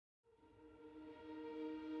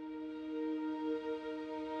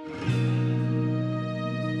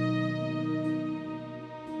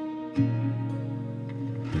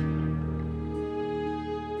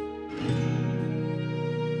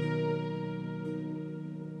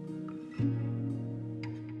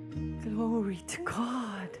Glory to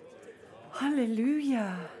God.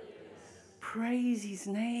 Hallelujah. Praise his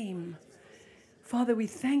name. Father, we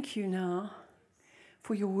thank you now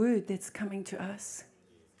for your word that's coming to us.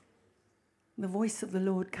 The voice of the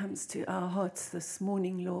Lord comes to our hearts this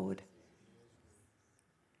morning, Lord.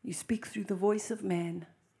 You speak through the voice of man,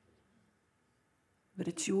 but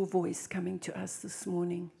it's your voice coming to us this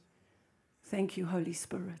morning. Thank you, Holy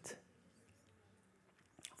Spirit,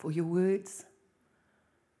 for your words.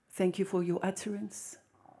 Thank you for your utterance.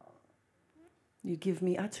 You give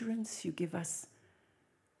me utterance. You give us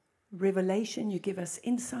revelation. You give us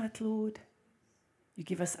insight, Lord. You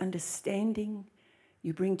give us understanding.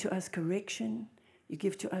 You bring to us correction. You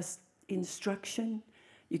give to us instruction.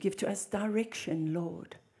 You give to us direction,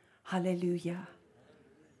 Lord. Hallelujah.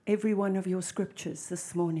 Every one of your scriptures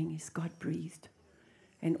this morning is God-breathed.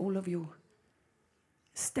 And all of your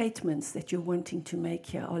statements that you're wanting to make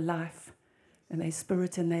here are life. And their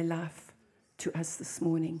spirit and their life to us this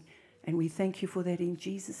morning. And we thank you for that in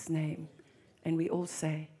Jesus' name. And we all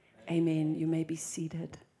say, amen. You may be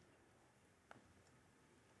seated.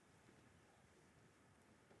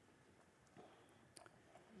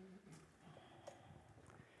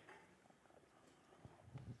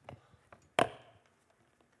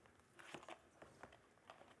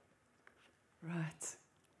 Right.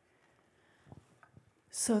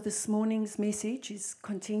 So this morning's message is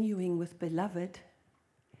continuing with Beloved,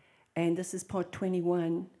 and this is part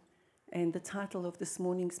 21, and the title of this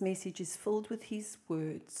morning's message is Filled with His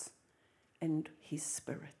Words and His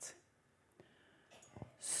Spirit.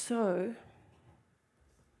 So,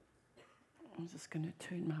 I'm just going to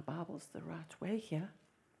turn my Bibles the right way here.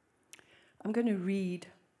 I'm going to read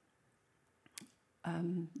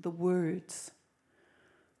the words.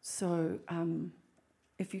 So,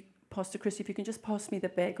 if you, Pastor Chris, if you can just pass me the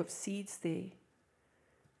bag of seeds there.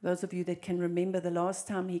 Those of you that can remember the last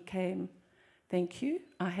time he came, thank you.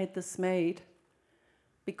 I had this made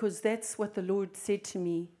because that's what the Lord said to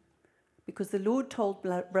me. Because the Lord told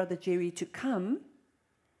Brother Jerry to come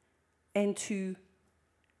and to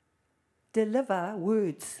deliver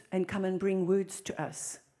words and come and bring words to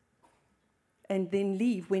us. And then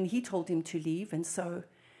leave when he told him to leave. And so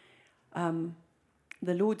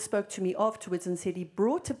the Lord spoke to me afterwards and said he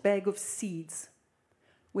brought a bag of seeds.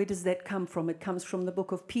 Where does that come from? It comes from the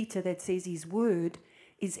book of Peter that says his word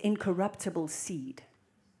is incorruptible seed.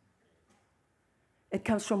 It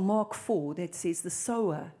comes from Mark 4 that says the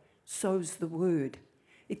sower sows the word.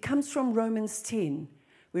 It comes from Romans 10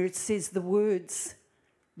 where it says the words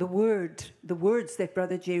that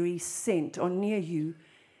Brother Jerry sent are near you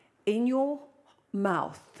in your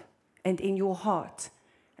mouth and in your heart.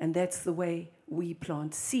 And that's the way we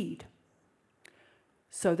plant seed.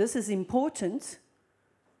 So this is important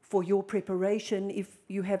for your preparation if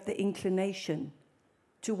you have the inclination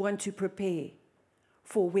to want to prepare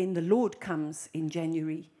for when the Lord comes in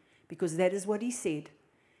January, because that is what he said.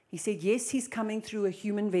 He said, yes, he's coming through a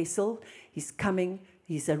human vessel. He's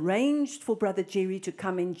arranged for Brother Jerry to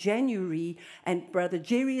come in January, and Brother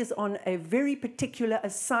Jerry is on a very particular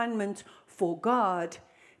assignment for God.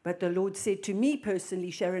 But the Lord said to me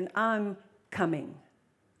personally, Sharon, I'm coming.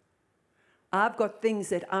 I've got things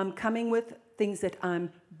that I'm coming with, things that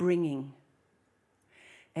I'm bringing.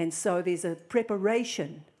 And so there's a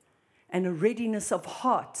preparation and a readiness of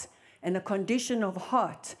heart and a condition of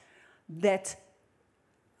heart that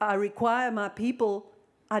I require my people,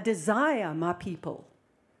 I desire my people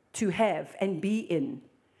to have and be in,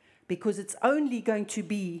 because it's only going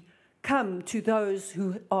to come to those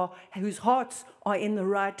whose hearts are in the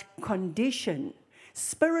right condition,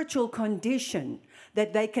 spiritual condition,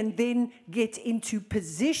 that they can then get into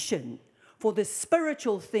position for the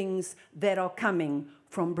spiritual things that are coming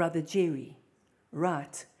from Brother Jerry.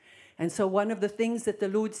 Right. And so one of the things that the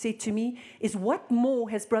Lord said to me is, what more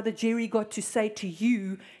has Brother Jerry got to say to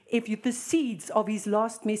you if the seeds of his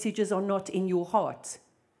last messages are not in your heart?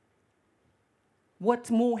 What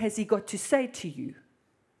more has he got to say to you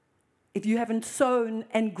if you haven't sown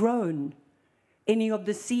and grown any of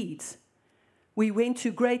the seeds? We went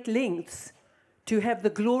to great lengths to have the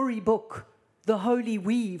glory book, the Holy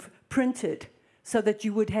Weave, printed so that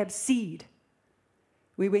you would have seed.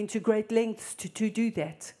 We went to great lengths to do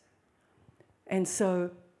that. And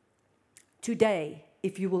so today,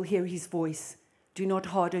 if you will hear his voice, do not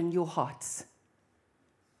harden your hearts.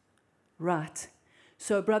 Right.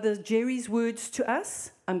 So Brother Jerry's words to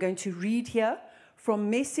us, I'm going to read here from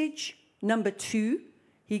message number 2.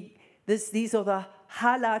 These are the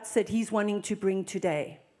highlights that he's wanting to bring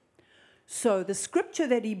today. So the scripture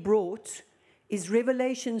that he brought is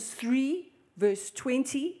Revelations 3, verse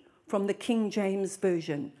 20 from the King James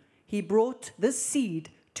Version. He brought this seed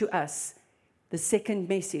to us the second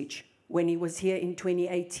message when he was here in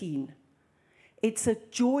 2018. It's a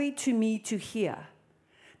joy to me to hear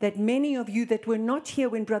that many of you that were not here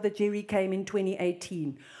when Brother Jerry came in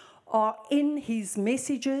 2018 are in his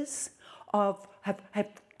messages, have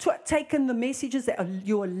taken the messages that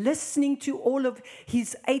you are listening to, all of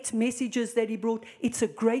his 8 messages that he brought. It's a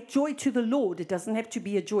great joy to the Lord. It doesn't have to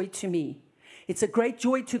be a joy to me. It's a great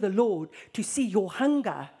joy to the Lord to see your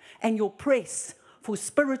hunger and your press for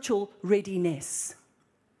spiritual readiness.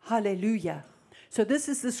 Hallelujah. So this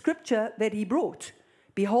is the scripture that he brought.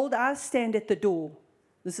 Behold, I stand at the door.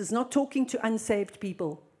 This is not talking to unsaved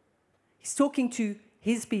people. He's talking to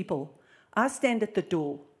his people. I stand at the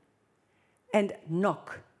door and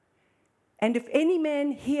knock. And if any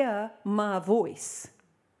man hear my voice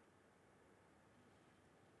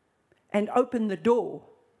and open the door,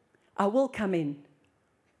 I will come in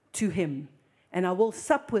to him, and I will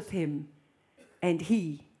sup with him, and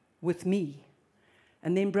he with me.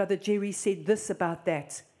 And then Brother Jerry said this about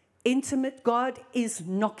that. Intimate, God is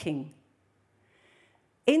knocking.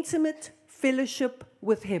 Intimate fellowship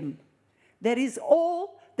with him. That is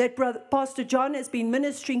all that Pastor John has been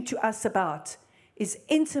ministering to us about, is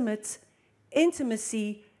intimacy,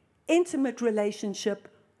 intimate relationship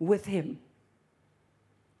with him.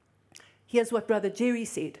 Here's what Brother Jerry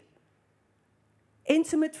said.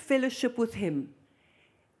 Intimate fellowship with him.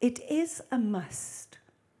 It is a must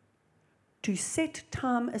to set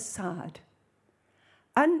time aside,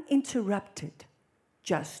 uninterrupted,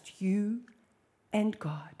 just you and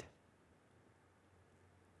God.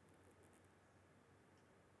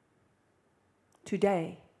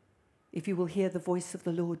 Today, if you will hear the voice of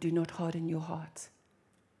the Lord, do not harden your heart.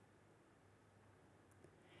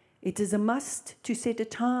 It is a must to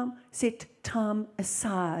set time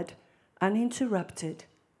aside, uninterrupted,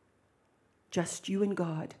 just you and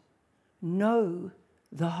God. Know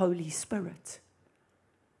the Holy Spirit.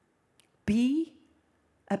 Be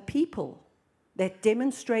a people that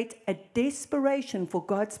demonstrate a desperation for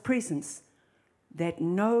God's presence that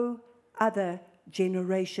no other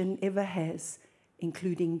generation ever has,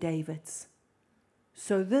 including David's.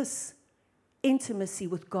 So this intimacy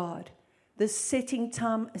with God, this setting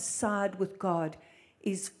time aside with God,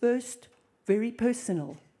 is first very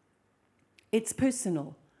personal. It's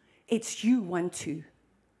personal. It's you want to.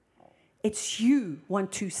 It's you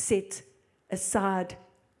want to set aside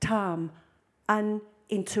time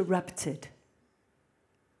uninterrupted.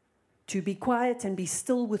 To be quiet and be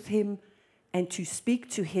still with him and to speak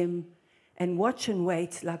to him and watch and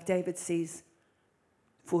wait, like David says,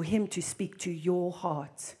 for him to speak to your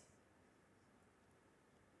heart.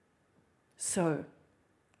 So,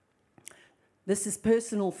 this is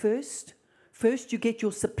personal first. First, you get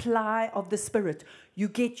your supply of the Spirit. You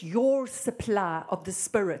get your supply of the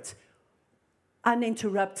Spirit,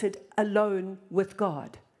 uninterrupted, alone with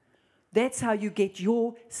God. That's how you get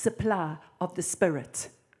your supply of the Spirit,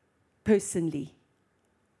 personally.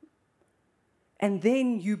 And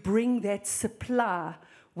then you bring that supply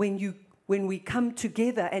when we come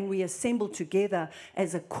together and we assemble together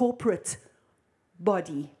as a corporate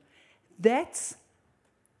body. That's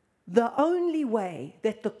the only way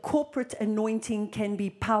that the corporate anointing can be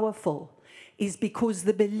powerful, is because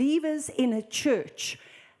the believers in a church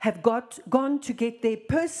have gone to get their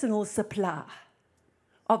personal supply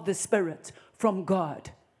of the Spirit from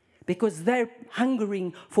God, because they're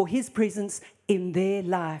hungering for his presence in their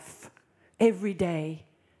life every day,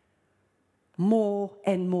 more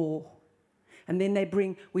and more. And then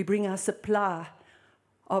we bring our supply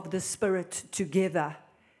of the Spirit together,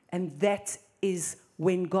 and that is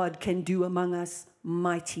when God can do among us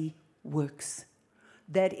mighty works.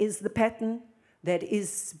 That is the pattern that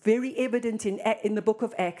is very evident in the book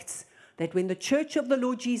of Acts, that when the church of the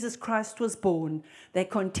Lord Jesus Christ was born, they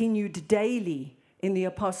continued daily in the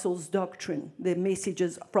apostles' doctrine, the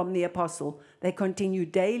messages from the apostle. They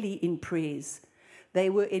continued daily in prayers. They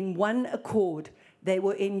were in one accord. They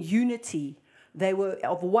were in unity. They were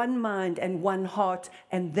of one mind and one heart,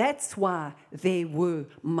 and that's why there were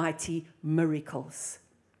mighty miracles.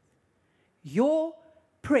 Your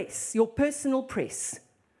press, your personal press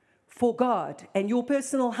for God and your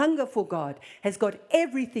personal hunger for God has got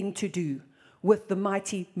everything to do with the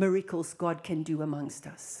mighty miracles God can do amongst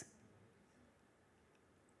us.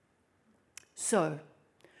 So,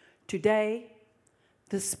 today,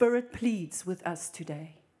 the Spirit pleads with us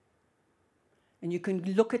today. And you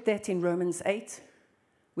can look at that in Romans 8,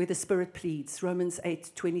 where the Spirit pleads. Romans 8,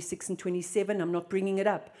 26 and 27. I'm not bringing it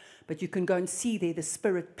up, but you can go and see there the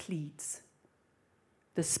Spirit pleads.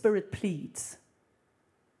 The Spirit pleads.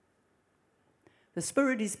 The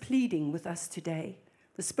Spirit is pleading with us today.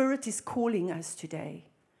 The Spirit is calling us today.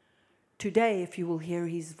 Today, if you will hear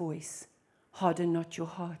his voice, harden not your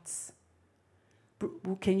hearts.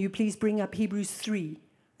 Can you please bring up Hebrews 3,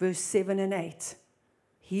 verse 7 and 8?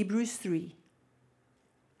 Hebrews 3,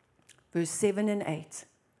 verse 7 and 8.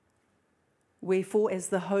 Wherefore, as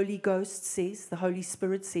the Holy Ghost says, the Holy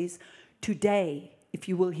Spirit says, today, if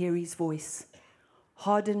you will hear his voice,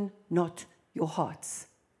 harden not your hearts.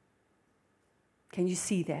 Can you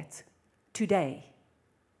see that? Today,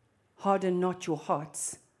 harden not your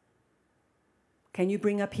hearts. Can you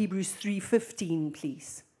bring up Hebrews 3:15,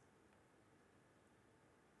 please?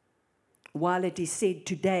 While it is said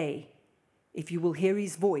today, if you will hear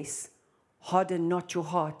his voice, harden not your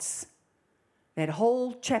hearts. That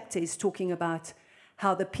whole chapter is talking about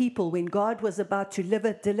how the people, when God was about to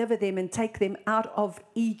deliver them and take them out of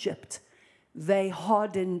Egypt, they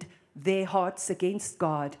hardened their hearts against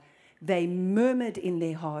God. They murmured in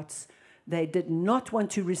their hearts. They did not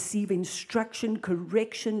want to receive instruction,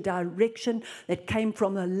 correction, direction that came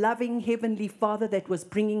from a loving Heavenly Father that was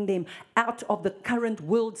bringing them out of the current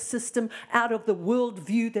world system, out of the world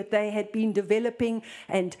view that they had been developing.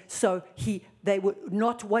 And so they were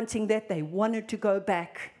not wanting that. They wanted to go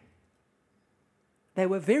back. They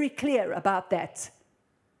were very clear about that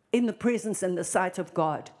in the presence and the sight of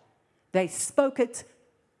God. They spoke it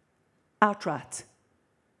outright.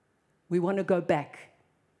 We want to go back.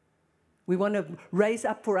 We want to raise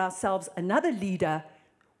up for ourselves another leader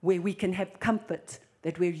where we can have comfort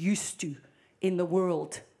that we're used to in the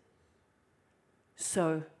world.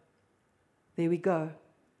 So, there we go.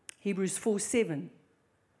 Hebrews 4:7.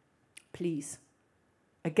 Please.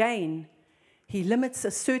 Again, he limits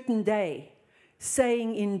a certain day,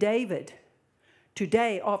 saying in David,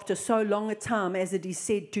 today, after so long a time, as it is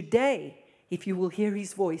said, today, if you will hear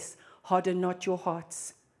his voice, harden not your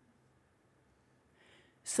hearts.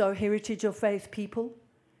 So, Heritage of Faith people,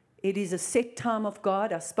 it is a set time of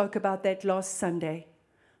God. I spoke about that last Sunday.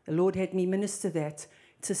 The Lord had me minister that.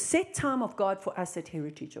 It's a set time of God for us at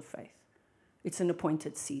Heritage of Faith. It's an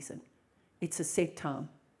appointed season. It's a set time.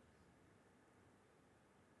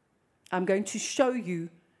 I'm going to show you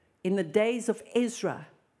in the days of Ezra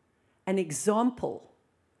an example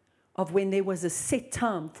of when there was a set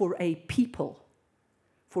time for a people.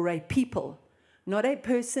 For a people. Not a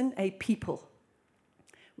person, a people.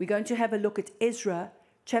 We're going to have a look at Ezra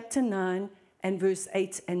chapter 9 and verse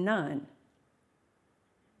 8 and 9.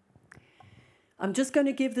 I'm just going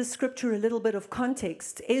to give this scripture a little bit of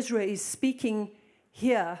context. Ezra is speaking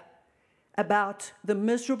here about the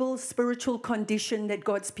miserable spiritual condition that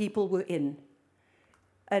God's people were in.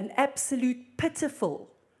 An absolute pitiful,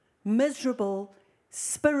 miserable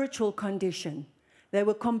spiritual condition. They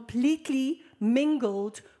were completely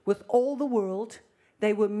mingled with all the world.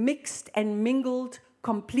 They were mixed and mingled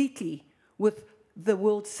completely with the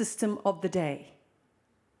world system of the day.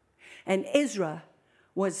 And Ezra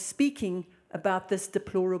was speaking about this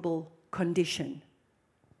deplorable condition.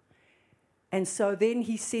 And so then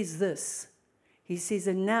he says this. He says,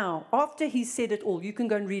 and now, after he's said it all, you can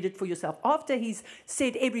go and read it for yourself. After he's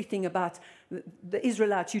said everything about the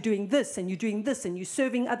Israelites, you're doing this and you're doing this and you're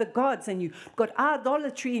serving other gods and you've got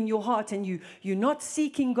idolatry in your heart and you're not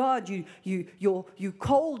seeking God, you're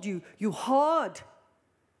cold, you're hard-hearted.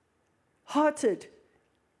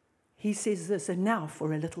 He says this, and now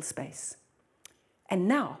for a little space. And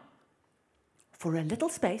now, for a little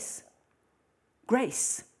space,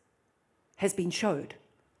 grace has been showed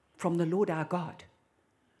from the Lord our God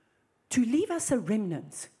to leave us a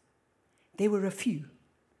remnant. There were a few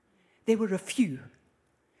that were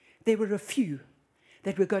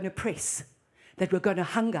going to press, that were going to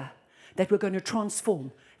hunger, that were going to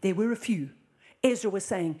transform. There were a few. Ezra was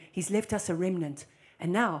saying, he's left us a remnant.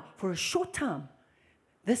 And now, for a short time,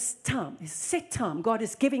 this time is set time. God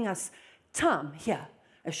is giving us time here,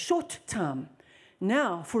 a short time.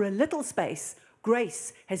 Now, for a little space,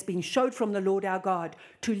 grace has been showed from the Lord our God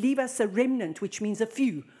to leave us a remnant, which means a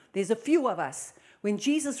few. There's a few of us. When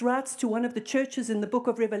Jesus writes to one of the churches in the book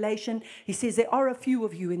of Revelation, he says, there are a few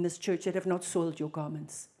of you in this church that have not soiled your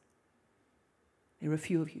garments. There are a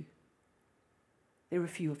few of you. There are a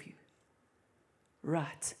few of you.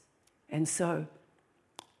 Right. And so,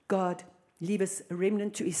 God, leave us a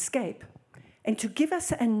remnant to escape and to give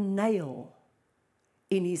us a nail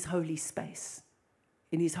in his holy space,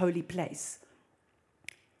 in his holy place.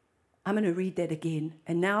 I'm going to read that again.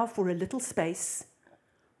 And now for a little space,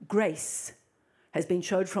 grace has been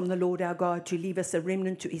showed from the Lord our God to leave us a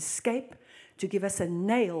remnant to escape, to give us a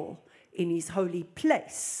nail in his holy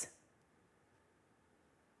place.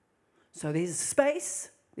 So there's space,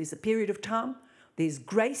 there's a period of time, there's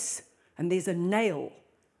grace, and there's a nail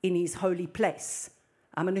in his holy place.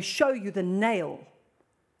 I'm going to show you the nail.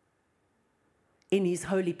 in his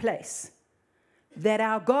holy place, that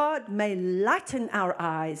our God may lighten our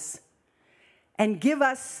eyes and give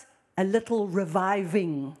us a little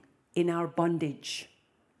reviving in our bondage.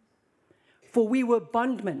 For we were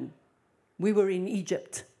bondmen. We were in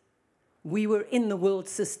Egypt. We were in the world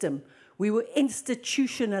system. We were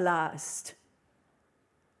institutionalized.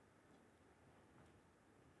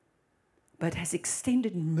 But has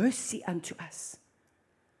extended mercy unto us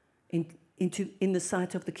in the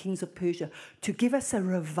sight of the kings of Persia, to give us a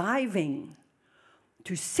reviving,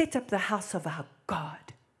 to set up the house of our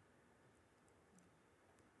God.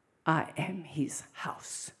 I am his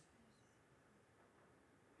house.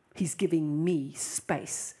 He's giving me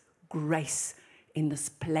space, grace in this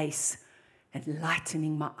place,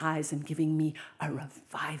 enlightening my eyes and giving me a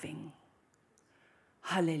reviving.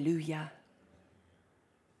 Hallelujah.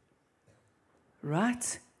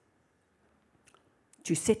 Right?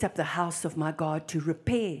 To set up the house of my God, to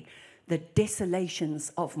repair the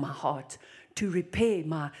desolations of my heart, to repair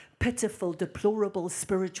my pitiful, deplorable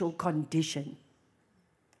spiritual condition,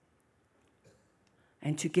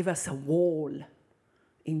 and to give us a wall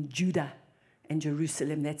in Judah and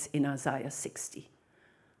Jerusalem. That's in Isaiah 60.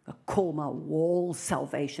 I'll call my wall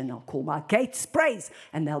salvation. I'll call my gates praise,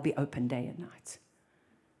 and they'll be open day and night.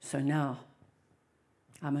 So now,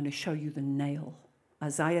 I'm going to show you the nail.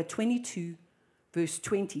 Isaiah 22, verse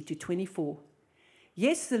 20 to 24.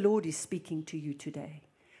 Yes, the Lord is speaking to you today,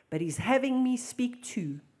 but he's having me speak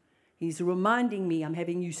too. He's reminding me, I'm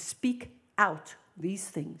having you speak out these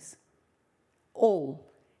things.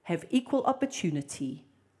 All have equal opportunity.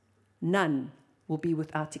 None will be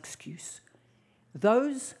without excuse.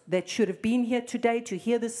 Those that should have been here today to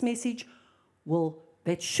hear this message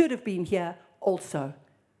that should have been here also.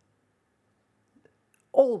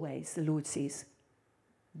 Always, the Lord says,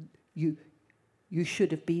 you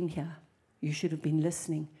should have been here. You should have been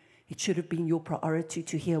listening. It should have been your priority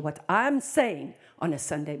to hear what I'm saying on a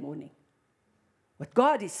Sunday morning. What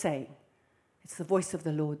God is saying. It's the voice of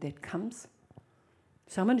the Lord that comes.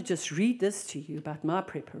 So I'm going to just read this to you about my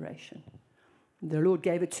preparation. The Lord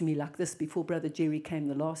gave it to me like this before Brother Jerry came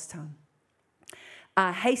the last time.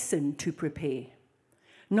 I hasten to prepare,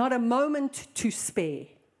 not a moment to spare.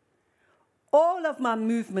 All of my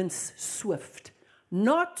movements swift,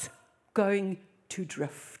 not going to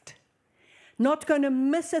drift, not going to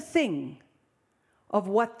miss a thing of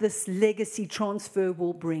what this legacy transfer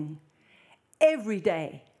will bring. Every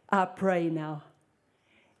day I pray now.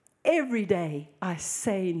 Every day I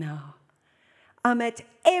say now. I'm at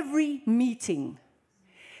every meeting,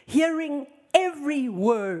 hearing every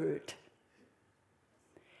word,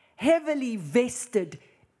 heavily vested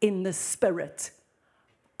in the Spirit.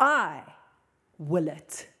 I will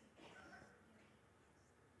it.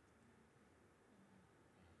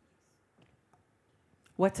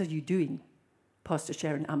 What are you doing, Pastor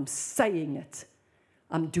Sharon? I'm saying it.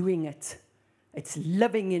 I'm doing it. It's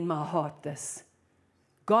living in my heart, this.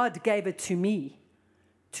 God gave it to me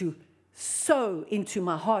to sow into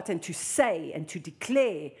my heart and to say and to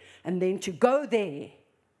declare and then to go there.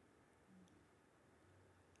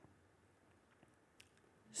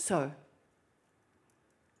 So,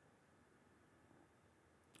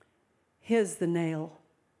 here's the nail.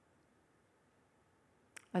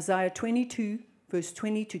 Isaiah 22, verse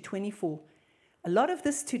 20 to 24. A lot of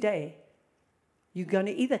this today, you're going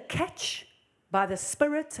to either catch by the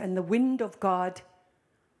Spirit and the wind of God,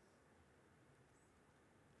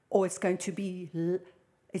 or it's just going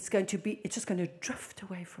to drift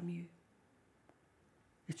away from you.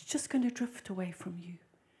 It's just going to drift away from you.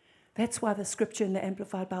 That's why the scripture in the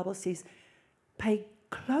Amplified Bible says, pay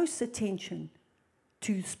close attention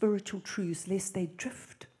to spiritual truths, lest they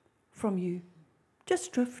drift from you.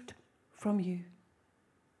 Just drift from you.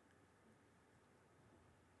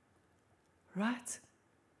 Right?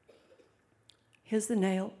 Here's the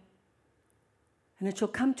nail. And it shall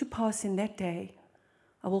come to pass in that day,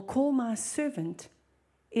 I will call my servant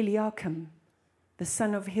Eliakim, the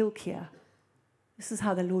son of Hilkiah. This is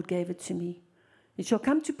how the Lord gave it to me. It shall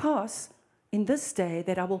come to pass in this day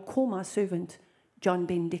that I will call my servant John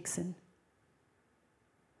Ben Dixon.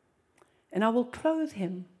 And I will clothe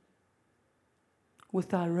him with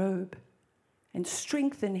thy robe and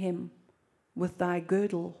strengthen him with thy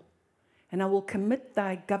girdle. And I will commit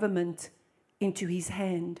thy government into his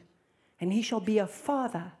hand. And he shall be a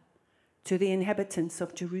father to the inhabitants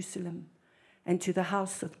of Jerusalem and to the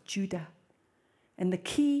house of Judah. And the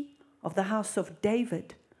key of the house of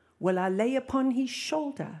David will I lay upon his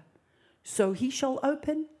shoulder. So he shall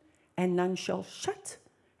open, and none shall shut,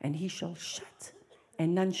 and he shall shut,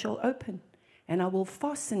 and none shall open. And I will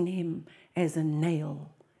fasten him as a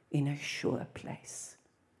nail in a sure place.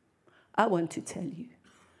 I want to tell you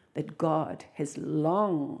that God has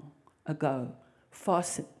long ago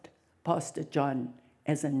fastened Pastor John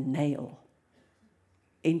as a nail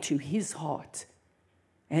into his heart.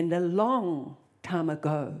 And a long time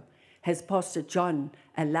ago has Pastor John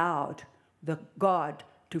allowed the God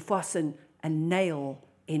to fasten a nail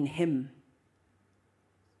in him.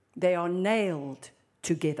 They are nailed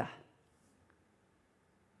together.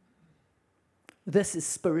 This is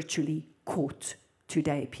spiritually caught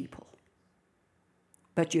today, people.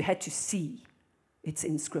 But you had to see it's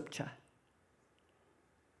in Scripture.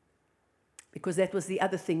 Because that was the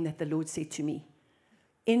other thing that the Lord said to me.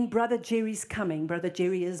 In Brother Jerry's coming, Brother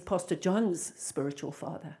Jerry is Pastor John's spiritual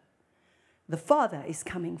father. The Father is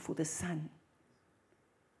coming for the Son.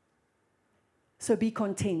 So be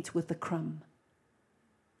content with the crumb.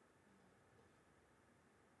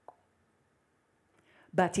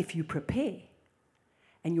 But if you prepare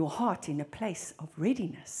and your heart in a place of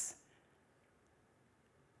readiness,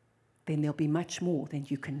 then there'll be much more than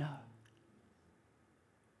you can know.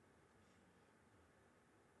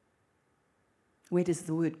 Where does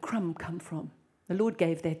the word crumb come from? The Lord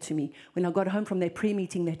gave that to me. When I got home from that prayer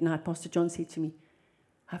meeting that night, Pastor John said to me,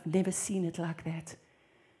 I've never seen it like that.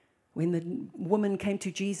 When the woman came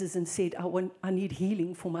to Jesus and said, I need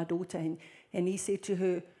healing for my daughter. And he said to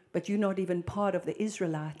her, but you're not even part of the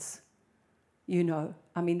Israelites. You know,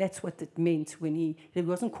 I mean, that's what it meant when he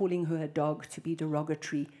wasn't calling her a dog to be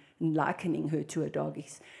derogatory and likening her to a dog.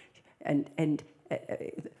 And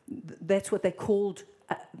that's what they called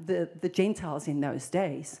the Gentiles in those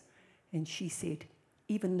days. And she said,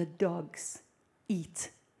 even the dogs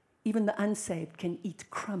eat, even the unsaved can eat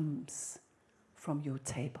crumbs from your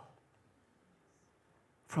table.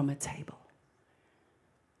 From a table.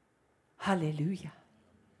 Hallelujah.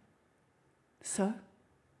 So,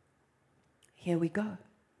 here we go.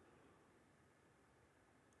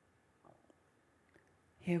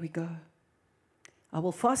 Here we go. I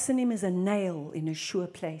will fasten him as a nail in a sure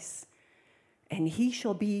place, and he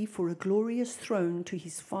shall be for a glorious throne to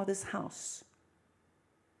his father's house.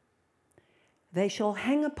 They shall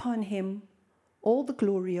hang upon him all the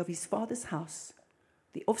glory of his father's house,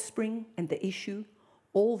 the offspring and the issue,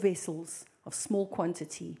 all vessels of small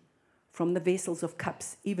quantity, from the vessels of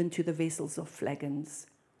cups even to the vessels of flagons.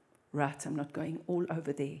 Right, I'm not going all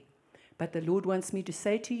over there. But the Lord wants me to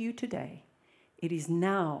say to you today, it is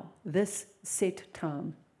now this set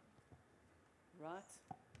time. Right?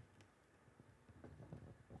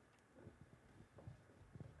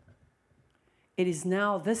 It is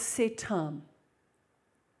now this set time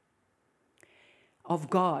of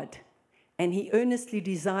God, and He earnestly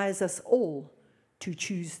desires us all to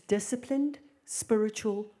choose disciplined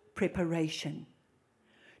spiritual preparation,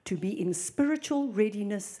 to be in spiritual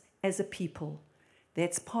readiness as a people.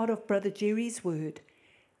 That's part of Brother Jerry's word.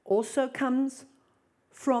 Also comes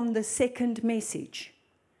from the second message.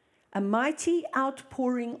 A mighty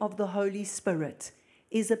outpouring of the Holy Spirit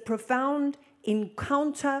is a profound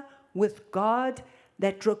encounter with God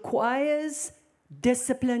that requires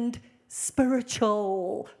disciplined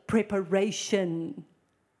spiritual preparation,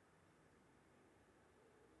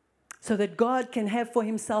 so that God can have for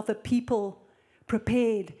himself a people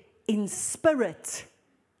prepared in spirit.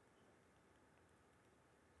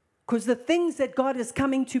 Because the things that God is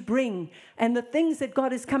coming to bring, and the things that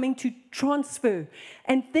God is coming to transfer,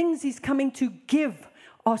 and things He's coming to give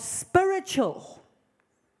are spiritual.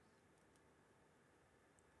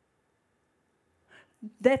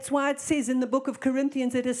 That's why it says in the book of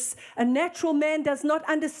Corinthians that a natural man does not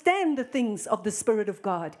understand the things of the Spirit of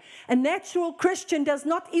God. A natural Christian does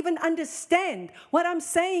not even understand what I'm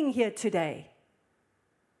saying here today.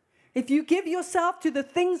 If you give yourself to the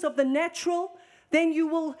things of the natural, then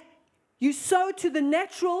you sow to the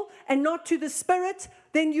natural and not to the Spirit,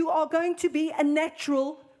 then you are going to be a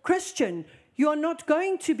natural Christian. You are not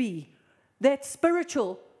going to be that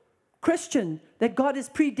spiritual Christian that God has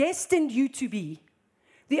predestined you to be.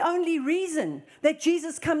 The only reason that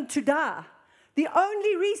Jesus came to die, the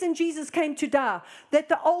only reason Jesus came to die, that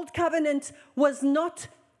the old covenant was not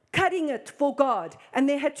cutting it for God and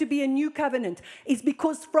there had to be a new covenant, is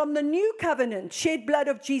because from the new covenant, shed blood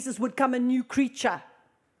of Jesus, would come a new creature.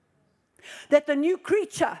 That the new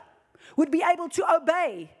creature would be able to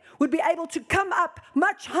obey, would be able to come up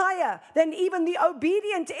much higher than even the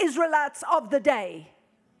obedient Israelites of the day.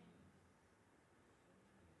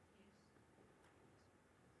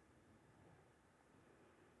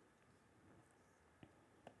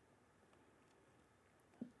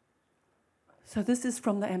 So this is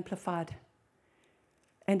from the Amplified.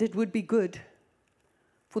 And it would be good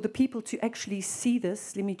for the people to actually see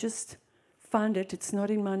this. Let me just find it. It's not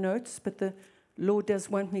in my notes, but the Lord does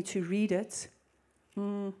want me to read it.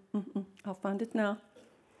 I'll find it now.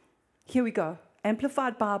 Here we go.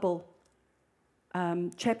 Amplified Bible,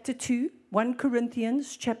 chapter 2, 1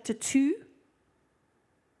 Corinthians chapter 2.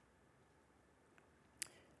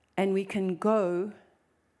 And we can go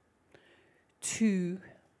to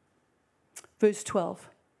verse 12.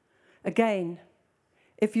 Again,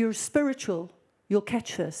 if you're spiritual, you'll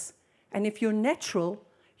catch this. And if you're natural,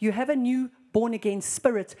 you have a new born-again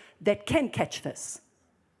spirit that can catch this.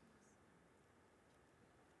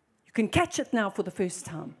 You can catch it now for the first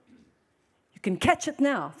time. You can catch it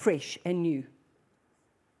now, fresh and new.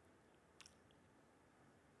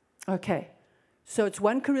 Okay, so it's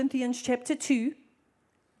 1 Corinthians chapter 2,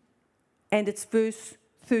 and it's verse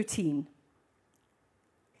 13.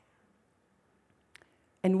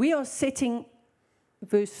 And we are setting,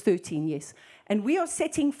 verse 13, yes. And we are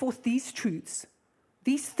setting forth these truths,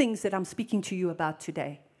 these things that I'm speaking to you about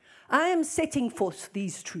today. I am setting forth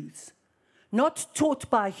these truths, not taught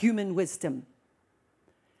by human wisdom,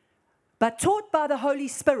 but taught by the Holy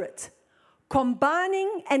Spirit,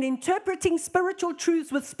 combining and interpreting spiritual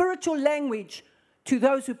truths with spiritual language to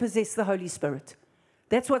those who possess the Holy Spirit.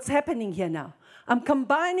 That's what's happening here now. I'm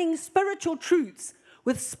combining spiritual truths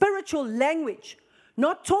with spiritual language,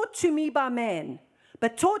 not taught to me by man,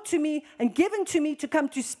 but taught to me and given to me to come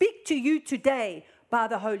to speak to you today by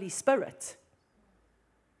the Holy Spirit.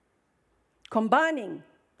 Combining,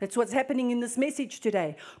 that's what's happening in this message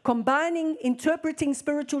today. Combining, interpreting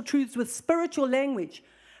spiritual truths with spiritual language.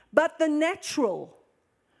 But the natural,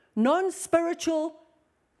 non-spiritual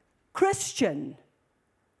Christian,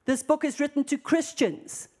 this book is written to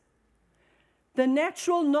Christians. The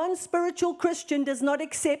natural, non-spiritual Christian does not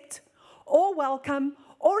accept or welcome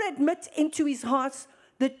or admit into his heart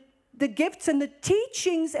the gifts and the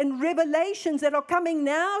teachings and revelations that are coming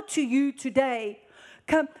now to you today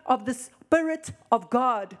come of the Spirit of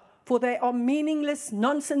God, for they are meaningless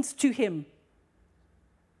nonsense to him.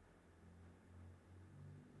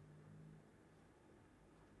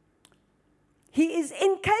 He is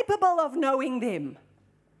incapable of knowing them.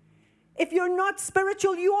 If you're not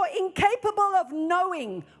spiritual, you are incapable of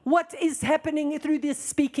knowing what is happening through this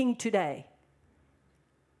speaking today.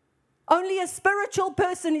 Only a spiritual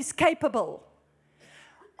person is capable.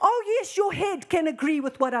 Oh, yes, your head can agree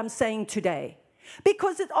with what I'm saying today,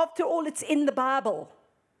 because after all, it's in the Bible.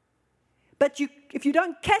 But if you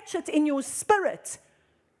don't catch it in your spirit,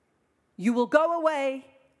 you will go away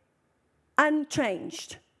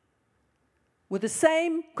unchanged, with the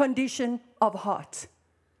same condition of heart.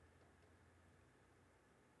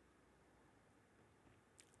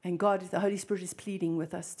 And God, the Holy Spirit, is pleading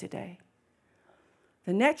with us today.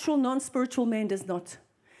 The natural, non-spiritual man does not.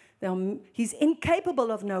 He's incapable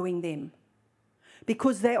of knowing them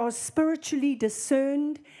because they are spiritually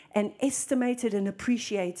discerned and estimated and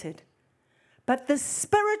appreciated. But the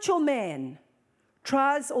spiritual man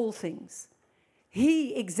tries all things.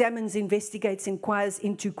 He examines, investigates, inquires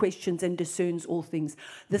into questions, and discerns all things.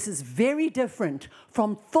 This is very different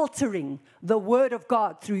from filtering the Word of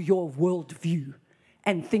God through your worldview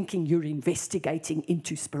and thinking you're investigating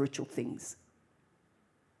into spiritual things.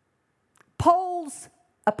 Poles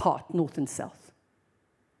apart, north and south.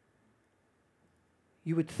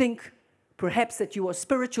 You would think perhaps that you are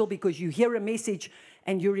spiritual because you hear a message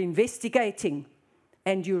and you're investigating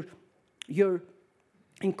and you're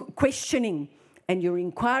questioning and you're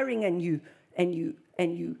inquiring and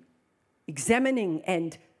you examining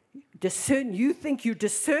and discern. You think you're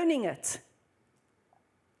discerning it,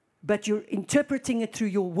 but you're interpreting it through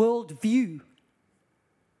your worldview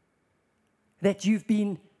that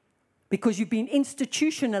because you've been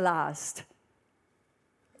institutionalized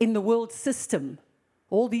in the world system.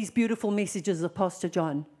 All these beautiful messages of Pastor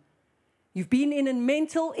John. You've been in a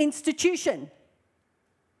mental institution.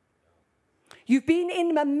 You've been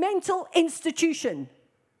in a mental institution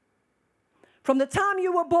from the time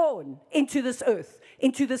you were born into this earth,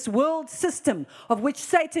 into this world system of which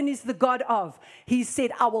Satan is the god of. He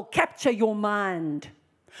said, I will capture your mind.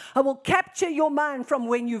 I will capture your mind from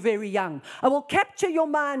when you're very young. I will capture your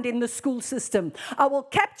mind in the school system. I will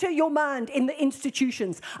capture your mind in the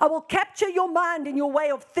institutions. I will capture your mind in your way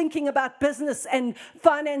of thinking about business and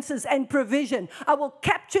finances and provision. I will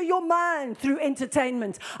capture your mind through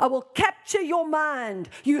entertainment. I will capture your mind.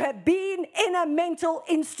 You have been in a mental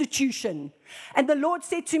institution. And the Lord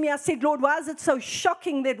said to me, I said, Lord, why is it so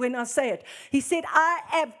shocking that when I say it? He said, I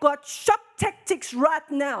have got shock tactics right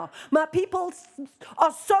now. My people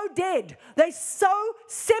are so dead. They're so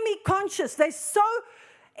semi-conscious. They're so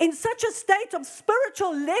in such a state of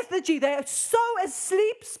spiritual lethargy. They are so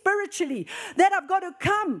asleep spiritually that I've got to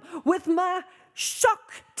come with my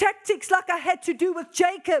shock tactics like I had to do with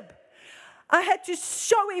Jacob. I had to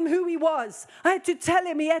show him who he was. I had to tell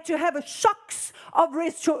him he had to have a shocks of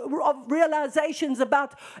realizations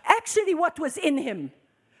about actually what was in him,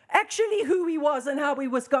 actually who he was and how he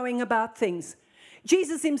was going about things.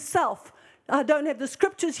 Jesus himself, I don't have the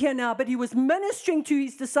scriptures here now, but he was ministering to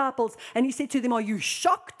his disciples and he said to them, are you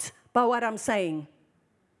shocked by what I'm saying?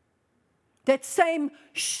 That same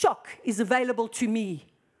shock is available to me.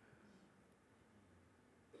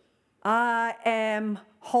 I am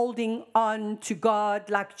holding on to God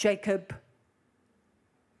like Jacob.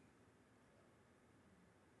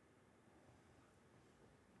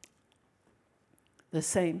 The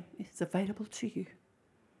same is available to you.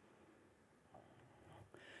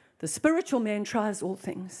 The spiritual man tries all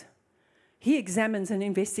things. He examines and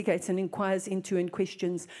investigates and inquires into and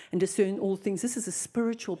questions and discerns all things. This is a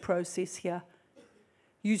spiritual process here.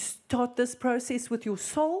 You start this process with your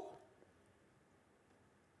soul.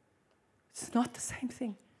 It's not the same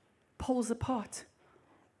thing. Poles apart.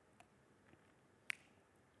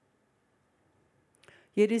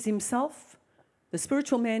 Yet is himself, the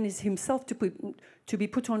spiritual man is himself to be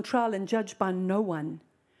put on trial and judged by no one,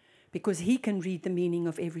 because he can read the meaning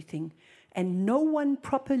of everything. And no one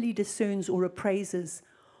properly discerns or appraises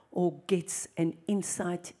or gets an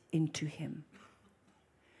insight into him.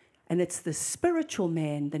 And it's the spiritual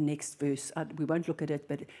man, the next verse, we won't look at it,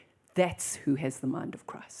 but that's who has the mind of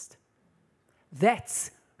Christ.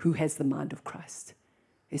 That's who has the mind of Christ.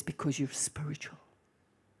 Is because you're spiritual.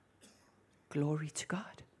 Glory to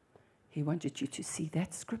God. He wanted you to see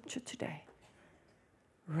that scripture today.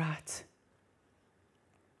 Right.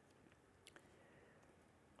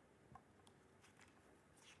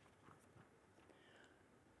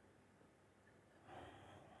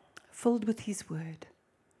 Filled with his word.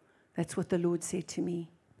 That's what the Lord said to me.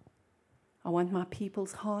 I want my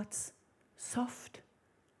people's hearts soft,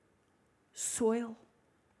 soil.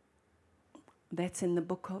 That's in the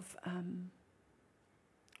book of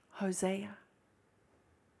Hosea,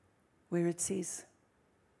 where it says,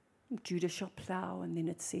 Judah shall plow, and then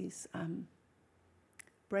it says,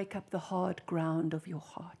 break up the hard ground of your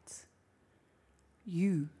hearts.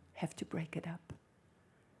 You have to break it up.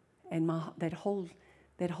 And that whole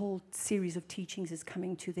series of teachings is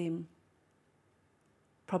coming to them.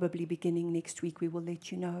 Probably beginning next week, we will let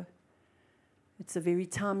you know. It's a very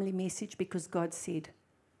timely message because God said,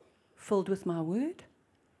 filled with my word,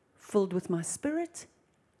 filled with my spirit,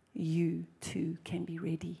 you too can be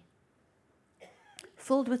ready.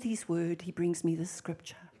 Filled with his word, he brings me this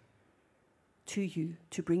scripture to you,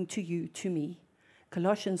 to bring to you, to me.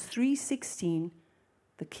 Colossians 3:16,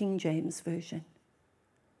 the King James Version.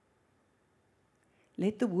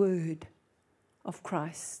 Let the word of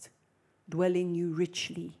Christ dwell in you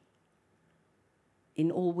richly in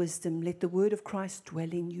all wisdom. Let the word of Christ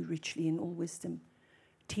dwell in you richly in all wisdom,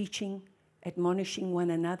 teaching, admonishing one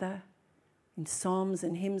another in psalms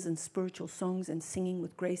and hymns and spiritual songs, and singing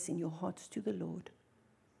with grace in your hearts to the Lord.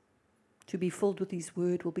 To be filled with his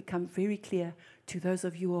word will become very clear to those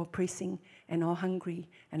of you who are pressing and are hungry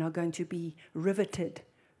and are going to be riveted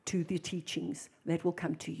to the teachings that will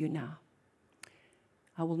come to you now.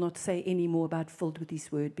 I will not say any more about filled with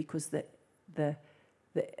his word, because the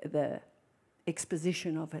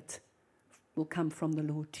exposition of it will come from the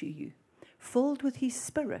Lord to you. Filled with his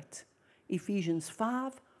spirit, Ephesians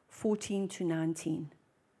 5:14-19.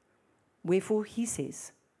 Wherefore he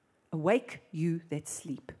says, awake you that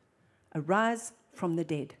sleep, arise from the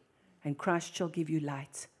dead, and Christ shall give you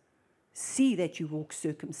light. See that you walk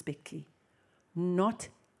circumspectly, not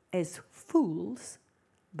as fools,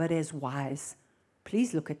 but as wise.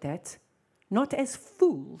 Please look at that. Not as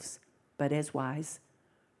fools, but as wise.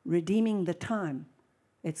 Redeeming the time.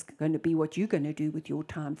 It's going to be what you're going to do with your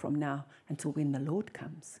time from now until when the Lord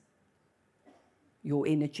comes. Your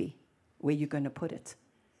energy, where you're going to put it.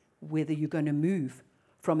 Whether you're going to move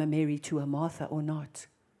from a Mary to a Martha or not.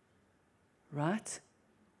 Right?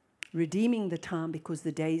 Redeeming the time, because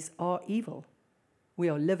the days are evil. We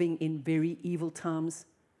are living in very evil times.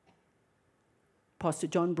 Pastor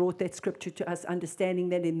John brought that scripture to us, understanding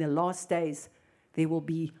that in the last days there will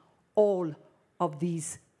be all of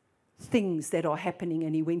these things that are happening,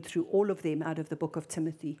 and he went through all of them out of the book of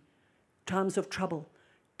Timothy. Times of trouble,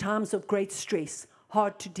 times of great stress,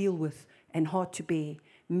 hard to deal with and hard to bear.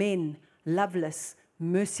 Men, loveless,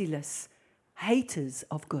 merciless, haters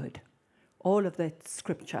of good. All of that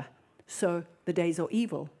scripture. So the days are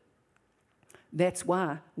evil. That's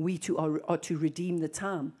why we too are to redeem the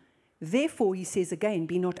time. Therefore, he says again,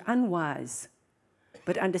 be not unwise,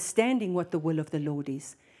 but understanding what the will of the Lord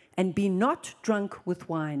is. And be not drunk with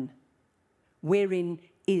wine, wherein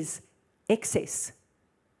is excess.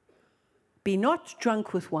 Be not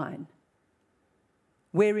drunk with wine,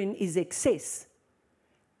 wherein is excess,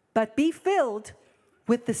 but be filled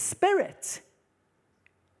with the Spirit.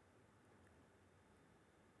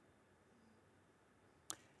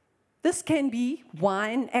 This can be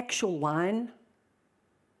wine, actual wine,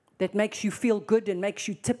 that makes you feel good and makes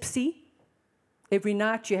you tipsy. Every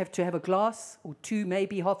night you have to have a glass or two,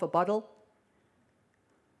 maybe half a bottle.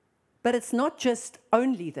 But it's not just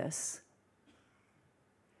only this.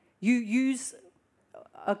 You use,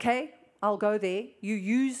 okay, I'll go there. You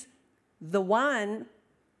use the wine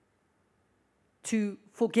to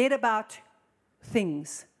forget about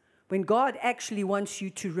things when God actually wants you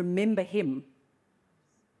to remember Him.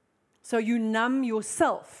 So you numb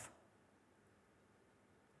yourself.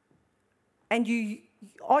 And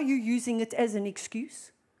are you using it as an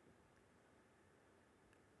excuse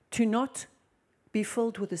to not be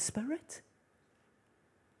filled with the Spirit?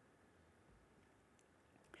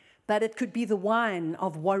 But it could be the wine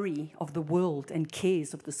of worry of the world and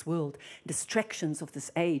cares of this world, distractions of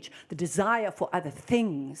this age, the desire for other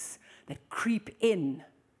things that creep in.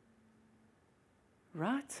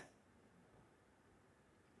 Right?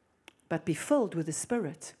 But be filled with the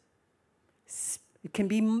Spirit. It can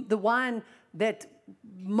be the wine that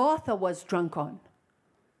Martha was drunk on.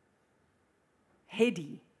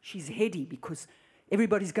 Heady. She's heady because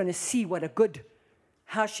everybody's going to see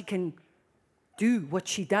how she can do what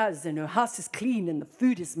she does, and her house is clean and the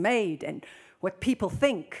food is made and what people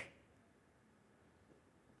think.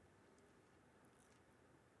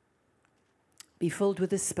 Be filled with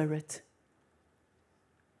the Spirit.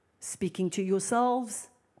 Speaking to yourselves.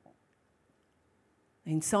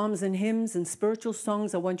 In psalms and hymns and spiritual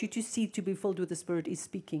songs, I want you to see to be filled with the Spirit is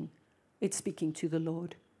speaking. It's speaking to the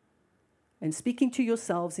Lord. And speaking to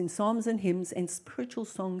yourselves in psalms and hymns and spiritual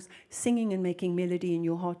songs, singing and making melody in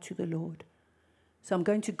your heart to the Lord. So I'm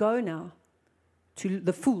going to go now to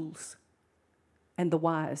the fools and the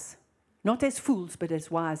wise. Not as fools, but as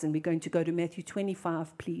wise. And we're going to go to Matthew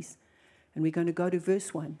 25, please. And we're going to go to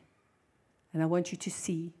verse 1. And I want you to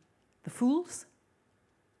see the fools.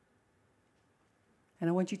 And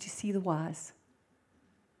I want you to see the wise.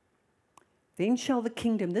 Then shall the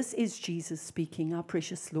kingdom, this is Jesus speaking, our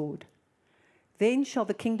precious Lord. Then shall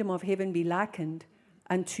the kingdom of heaven be likened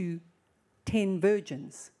unto 10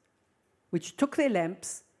 virgins, which took their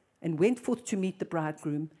lamps and went forth to meet the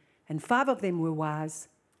bridegroom, and 5 of them were wise,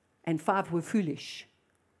 and 5 were foolish.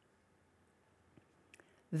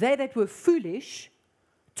 They that were foolish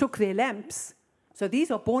took their lamps. So these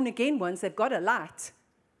are born again ones. They've got a light.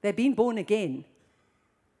 They've been born again.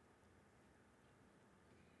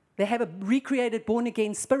 They have a recreated born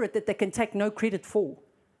again spirit that they can take no credit for.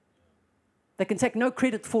 They can take no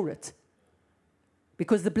credit for it.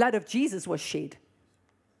 Because the blood of Jesus was shed.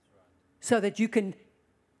 So that you can,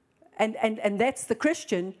 and that's the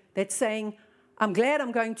Christian that's saying, I'm glad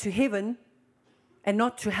I'm going to heaven and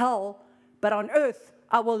not to hell, but on earth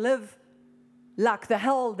I will live like the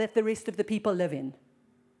hell that the rest of the people live in.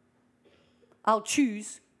 I'll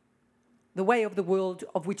choose the way of the world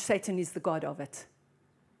of which Satan is the god of it.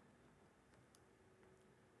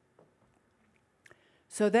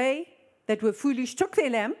 So they that were foolish took their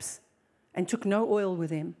lamps and took no oil with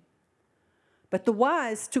them. But the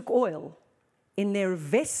wise took oil in their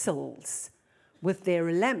vessels with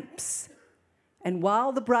their lamps. And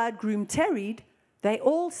while the bridegroom tarried, they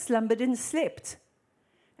all slumbered and slept.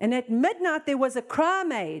 And at midnight there was a cry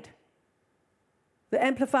made. The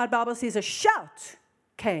Amplified Bible says a shout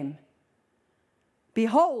came.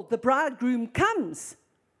 Behold, the bridegroom comes.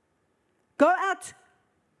 Go out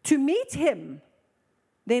to meet him.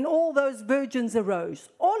 Then all those virgins arose.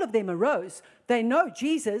 All of them arose. They know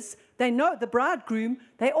Jesus. They know the bridegroom.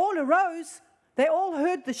 They all arose. They all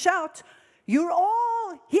heard the shout. You're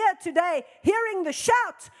all here today hearing the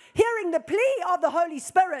shout, hearing the plea of the Holy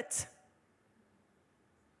Spirit,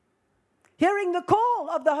 hearing the call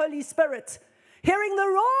of the Holy Spirit, hearing the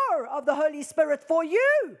roar of the Holy Spirit for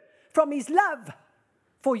you, from His love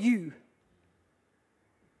for you.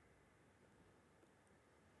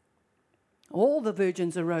 All the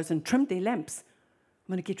virgins arose and trimmed their lamps.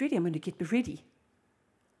 I'm going to get ready. I'm going to get ready.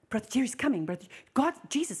 Brother Jerry's coming.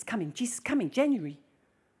 Jesus is coming. Jesus is coming. January.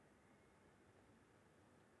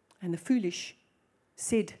 And the foolish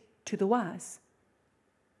said to the wise,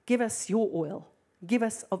 give us your oil. Give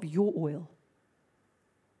us of your oil.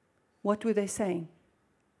 What were they saying?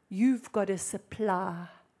 You've got a supply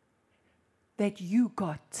that you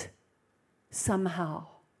got somehow.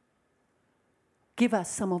 Give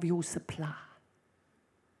us some of your supply.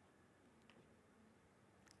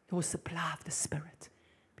 Your supply of the Spirit.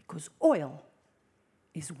 Because oil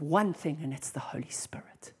is one thing, and it's the Holy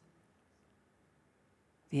Spirit.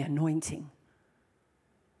 The anointing,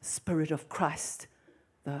 Spirit of Christ,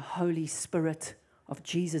 the Holy Spirit of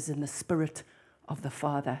Jesus, and the Spirit of the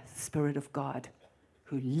Father, Spirit of God,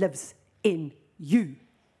 who lives in you.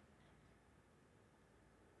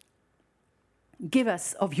 Give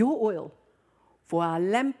us of your oil, for our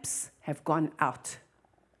lamps have gone out.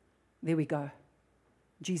 There we go.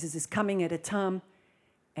 Jesus is coming at a time,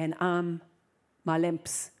 and my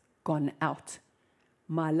lamp's gone out.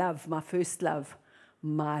 My love, my first love,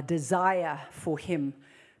 my desire for him,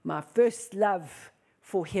 my first love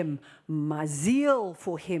for him, my zeal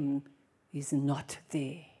for him is not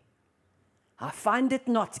there. I find it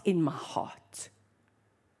not in my heart.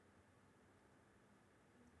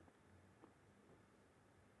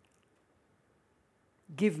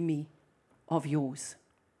 Give me of yours.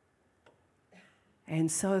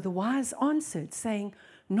 And so the wise answered, saying,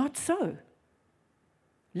 not so.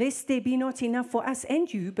 Lest there be not enough for us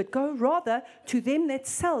and you, but go rather to them that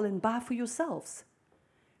sell and buy for yourselves.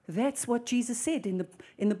 That's what Jesus said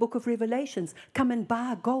in the book of Revelations. Come and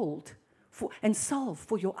buy gold and salve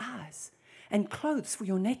for your eyes and clothes for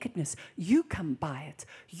your nakedness. You come buy it.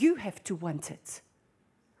 You have to want it.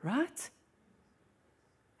 Right?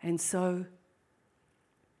 And so,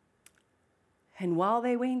 and while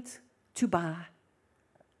they went to buy,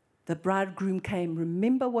 the bridegroom came.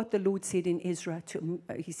 Remember what the Lord said in Ezra.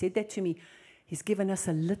 He said that to me. He's given us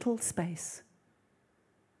a little space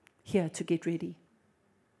here to get ready.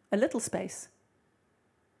 A little space.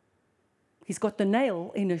 He's got the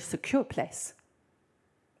nail in a secure place.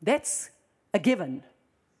 That's a given.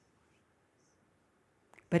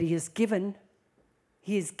 But he is giving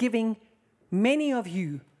many of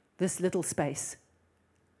you this little space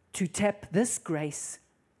to tap this grace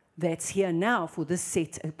that's here now for this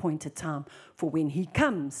set appointed time, for when he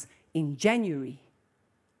comes in January.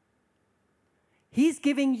 He's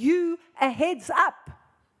giving you a heads up.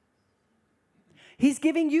 He's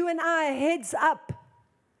giving you and I a heads up.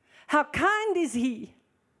 How kind is he?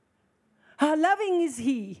 How loving is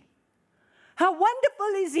he? How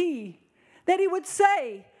wonderful is he that he would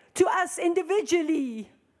say to us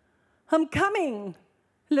individually, I'm coming,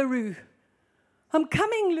 LaRue. I'm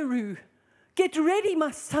coming, LaRue. Get ready,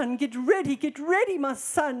 my son. Get ready, my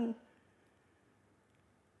son.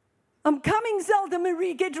 I'm coming, Zelda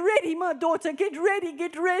Marie. Get ready, my daughter. Get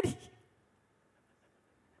ready.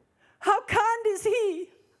 How kind is he?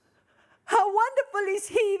 How wonderful is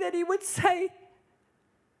he that he would say,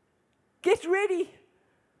 get ready.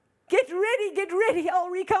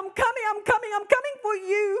 Ulrika, I'm coming for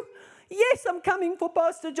you. Yes, I'm coming for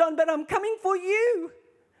Pastor John, but I'm coming for you.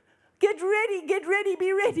 Get ready,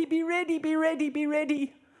 be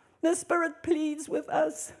ready. The Spirit pleads with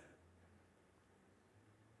us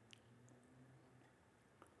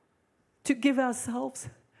to give ourselves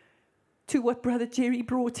to what Brother Jerry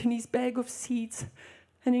brought in his bag of seeds.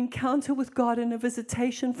 An encounter with God and a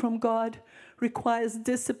visitation from God requires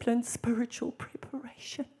disciplined spiritual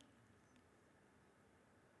preparation.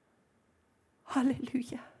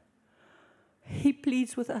 Hallelujah. He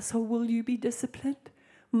pleads with us, oh, will you be disciplined?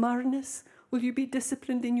 Marnus, will you be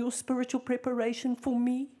disciplined in your spiritual preparation for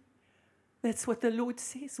me? That's what the Lord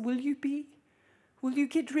says. Will you be? Will you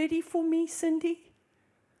get ready for me, Cindy?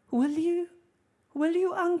 Will you? Will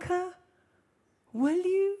you, Anka? Will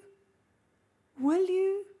you? Will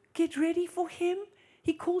you get ready for him?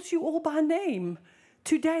 He calls you all by name.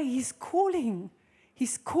 Today he's calling.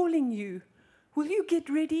 He's calling you. Will you get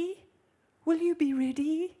ready? Will you be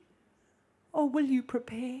ready? Or will you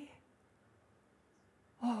prepare?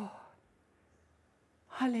 Oh,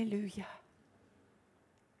 hallelujah.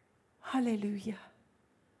 Hallelujah.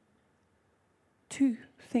 2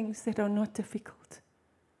 things that are not difficult.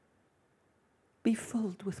 Be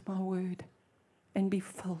filled with my word and be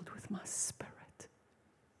filled with my spirit.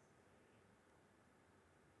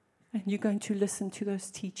 And you're going to listen to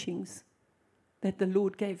those teachings that the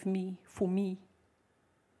Lord gave me, for me,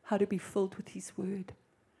 how to be filled with his word,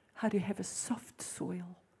 how to have a soft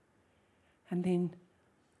soil, and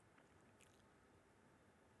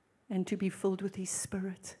to be filled with his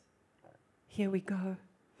spirit. Here we go.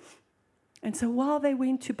 And so while they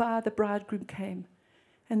went to buy, the bridegroom came,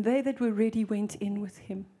 and they that were ready went in with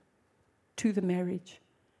him to the marriage,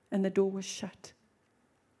 and the door was shut.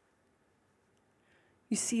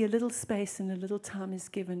 You see, a little space and a little time is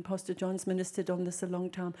given. Pastor John's ministered on this a long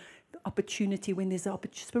time. The opportunity, when there's a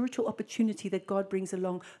spiritual opportunity that God brings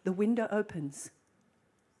along, the window opens.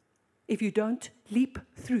 If you don't leap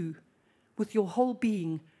through with your whole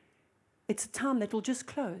being, it's a time that will just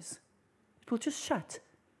close. It will just shut.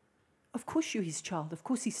 Of course you're his child. Of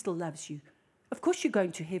course he still loves you. Of course you're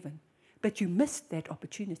going to heaven, but you missed that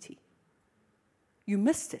opportunity. You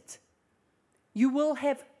missed it. You will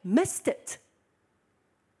have missed it.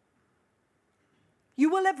 You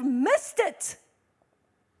will have missed it.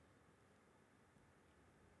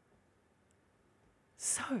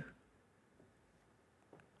 So,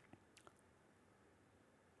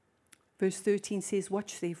 verse 13 says,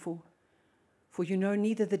 watch therefore, for you know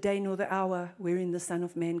neither the day nor the hour wherein the Son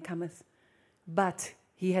of Man cometh. But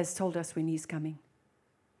he has told us when he's coming.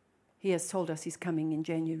 He has told us he's coming in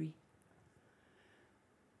January.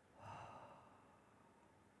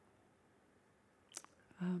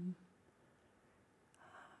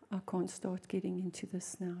 I can't start getting into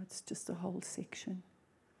this now. It's just a whole section.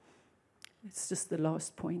 It's just the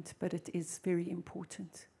last point, but it is very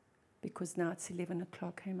important because now it's 11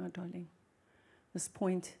 o'clock. Hey, my darling. This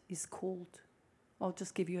point is called, I'll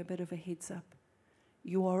just give you a bit of a heads up.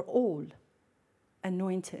 You are all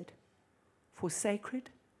anointed for sacred,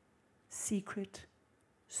 secret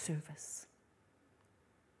service.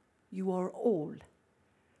 You are all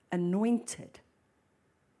anointed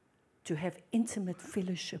to have intimate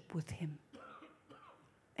fellowship with Him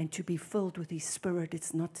and to be filled with His Spirit.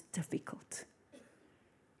 It's not difficult.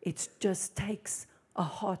 It just takes a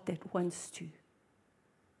heart that wants to.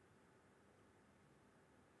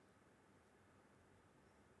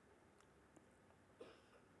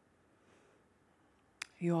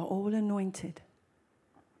 You are all anointed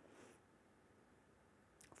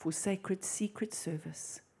for sacred, secret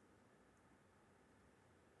service.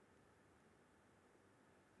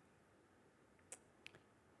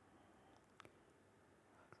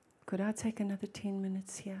 Could I take another 10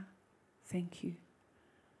 minutes here? Thank you.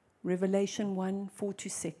 Revelation 1,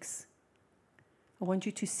 4-6. I want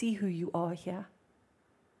you to see who you are here.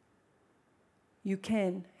 You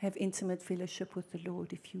can have intimate fellowship with the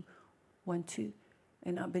Lord if you want to.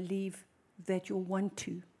 And I believe that your want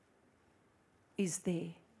to is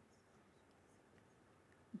there.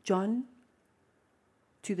 John,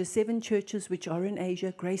 to the 7 churches which are in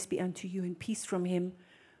Asia, grace be unto you and peace from Him,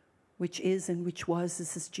 which is and which was,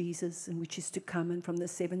 this is Jesus, and which is to come, and from the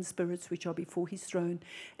 7 spirits which are before His throne,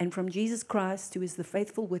 and from Jesus Christ, who is the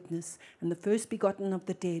faithful witness, and the first begotten of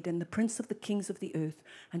the dead, and the prince of the kings of the earth,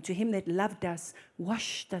 and to Him that loved us,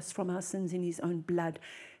 washed us from our sins in His own blood.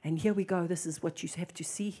 And here we go, this is what you have to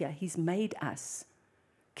see here. He's made us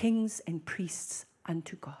kings and priests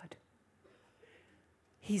unto God.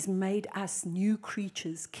 He's made us new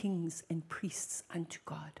creatures, kings and priests unto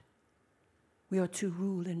God. We are to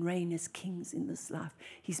rule and reign as kings in this life.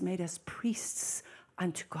 He's made us priests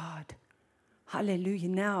unto God. Hallelujah.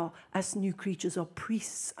 Now, us new creatures are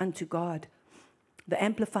priests unto God. The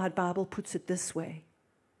Amplified Bible puts it this way.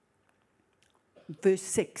 Verse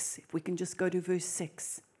 6, if we can just go to verse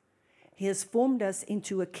 6. He has formed us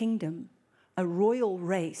into a kingdom, a royal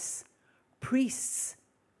race, priests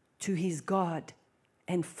to His God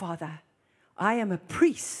and Father. I am a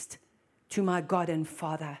priest to my God and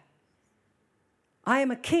Father. I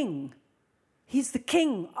am a king. He's the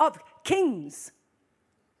King of kings.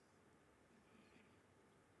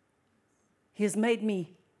 He has made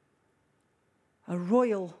me a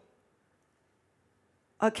royal.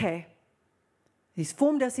 Okay. He's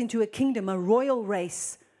formed us into a kingdom, a royal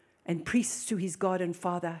race, and priests to His God and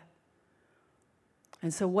Father.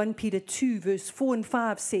 And so 1 Peter 2, verse 4 and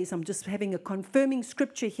 5 says, I'm just having a confirming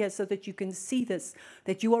scripture here so that you can see this,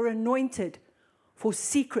 that you are anointed for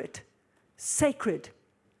secret, sacred,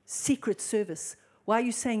 secret service. Why are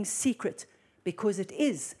you saying secret? Because it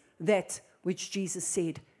is that which Jesus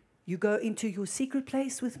said, you go into your secret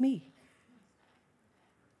place with me.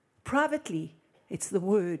 Privately, it's the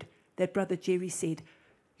word that Brother Jerry said,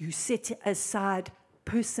 you set aside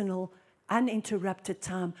personal, uninterrupted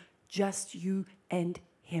time, just you and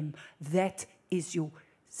Him. That is your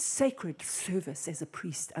sacred service as a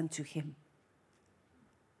priest unto Him.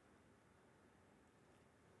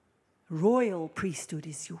 Royal priesthood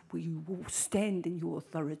is you will stand in your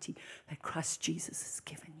authority that Christ Jesus has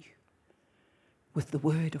given you with the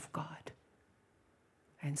word of God.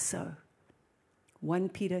 And so, 1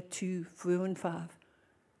 Peter 2, 4 and 5,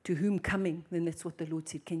 to whom coming, then that's what the Lord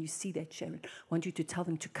said. Can you see that, Sharon? I want you to tell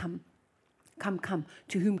them to come. Come, come.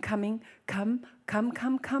 To whom coming, come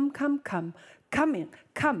in,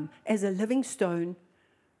 come as a living stone,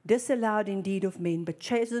 disallowed indeed of men, but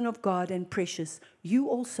chosen of God and precious. You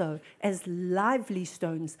also, as lively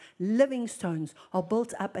stones, living stones, are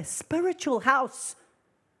built up a spiritual house.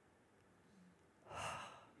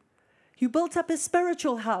 You built up a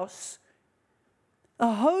spiritual house,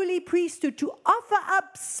 a holy priesthood to offer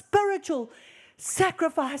up spiritual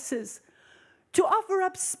sacrifices to offer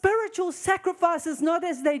up spiritual sacrifices, not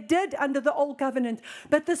as they did under the old covenant,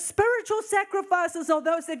 but the spiritual sacrifices are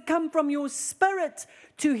those that come from your spirit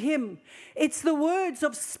to Him. It's the words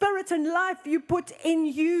of spirit and life you put in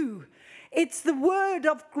you. It's the words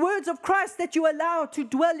of Christ that you allow to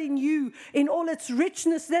dwell in you in all its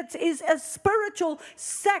richness. That is a spiritual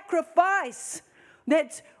sacrifice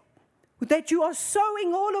that you are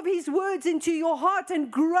sowing all of His words into your heart and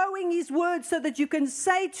growing His words so that you can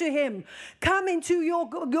say to Him, come into your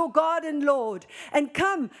garden, Lord, and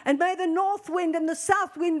come, and may the north wind and the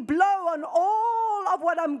south wind blow on all of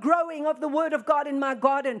what I'm growing of the word of God in my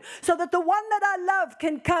garden, so that the one that I love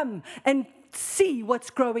can come and see what's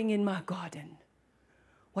growing in my garden,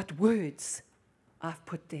 what words I've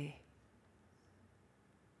put there.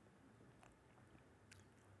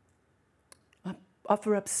 I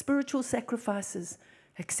offer up spiritual sacrifices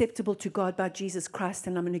acceptable to God by Jesus Christ,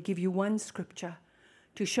 and I'm going to give you one scripture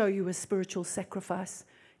to show you a spiritual sacrifice.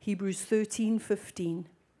 Hebrews 13:15.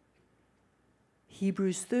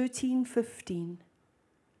 Hebrews 13:15.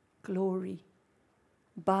 Glory.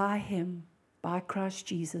 By Him, by Christ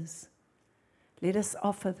Jesus, let us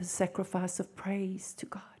offer the sacrifice of praise to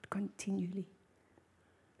God continually.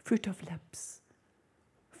 Fruit of lips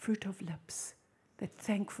that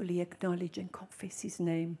thankfully acknowledge and confess His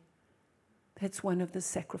name. That's one of the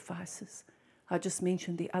sacrifices. I just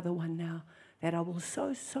mentioned the other one now, that I will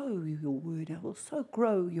sow your word. I will so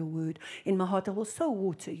grow your word in my heart. I will so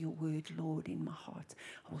water your word, Lord, in my heart.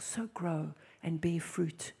 I will so grow and bear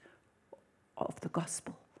fruit of the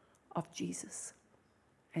gospel of Jesus.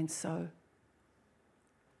 And so,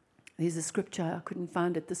 there's a scripture, I couldn't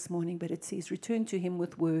find it this morning, but it says, return to Him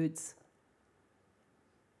with words.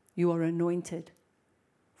 You are anointed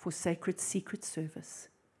for sacred secret service.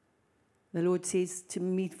 The Lord says to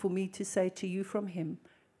me, for me to say to you from Him,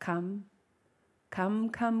 come, come,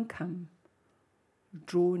 come, come,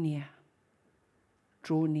 draw near,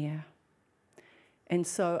 draw near. And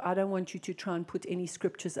so I don't want you to try and put any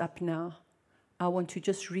scriptures up now. I want to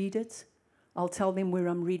just read it. I'll tell them where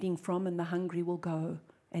I'm reading from, and the hungry will go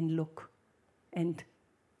and look and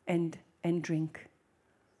drink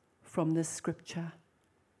from this scripture.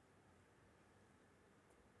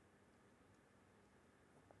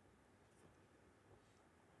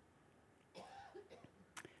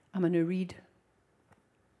 I'm going to read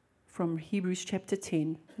from Hebrews chapter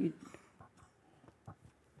 10. The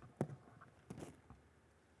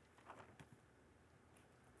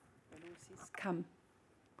Lord says, come.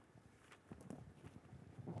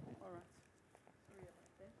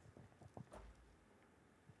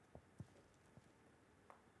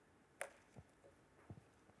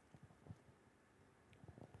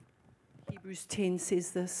 Hebrews 10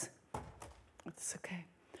 says this. It's okay.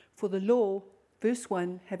 For the law, verse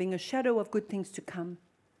 1, having a shadow of good things to come,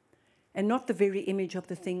 and not the very image of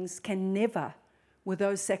the things, can never, with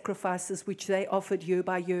those sacrifices which they offered year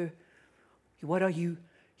by year. What are you?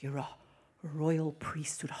 You're a royal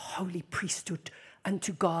priesthood, a holy priesthood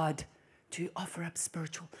unto God, to offer up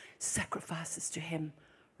spiritual sacrifices to Him.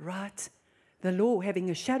 Right? The law, having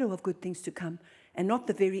a shadow of good things to come, and not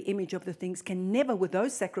the very image of the things, can never, with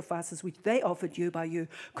those sacrifices which they offered year by year,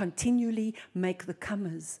 continually make the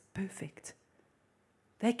comers perfect.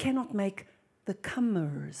 They cannot make the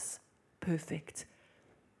comers perfect.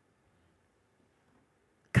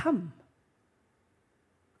 Come.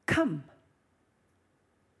 Come.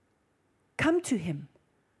 Come to Him.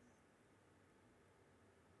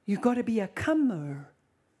 You've got to be a comer,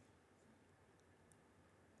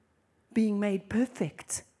 being made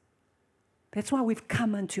perfect. That's why we've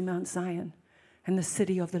come unto Mount Zion and the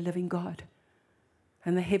city of the living God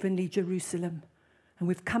and the heavenly Jerusalem. And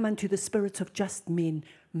we've come unto the spirits of just men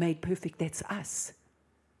made perfect. That's us.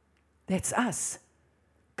 That's us.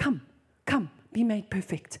 Come, come, be made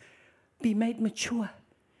perfect. Be made mature.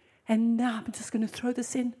 And now I'm just going to throw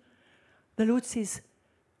this in. The Lord says,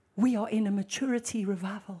 we are in a maturity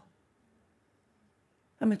revival.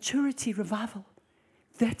 A maturity revival.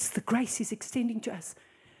 That's the grace He's extending to us.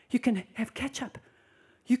 You can have catch-up.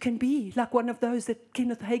 You can be like one of those that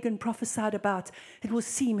Kenneth Hagin prophesied about. It will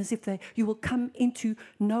seem as if you will come into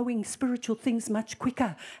knowing spiritual things much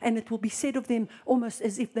quicker, and it will be said of them almost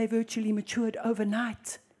as if they virtually matured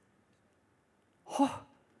overnight. Oh.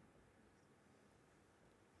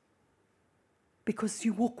 Because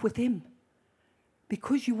you walk with Him.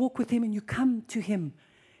 Because you walk with Him and you come to Him,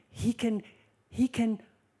 He can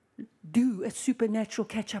do a supernatural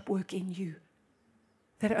catch-up work in you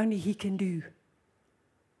that only He can do.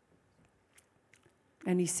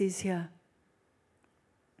 And He says here,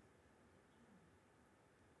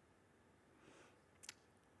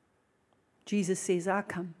 Jesus says, I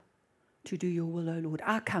come to do your will, O Lord.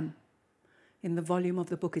 I come. In the volume of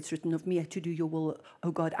the book, it's written of me to do your will,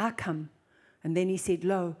 O God. I come. And then he said,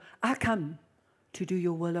 lo, I come to do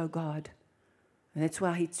your will, O God. And that's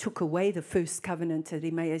why he took away the first covenant that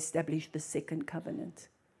he may establish the second covenant.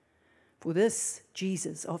 For this,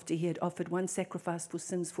 Jesus, after he had offered one sacrifice for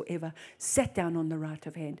sins forever, sat down on the right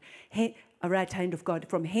hand of God,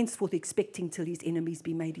 from henceforth expecting till his enemies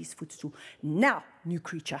be made his footstool. Now, new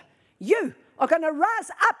creature, you are going to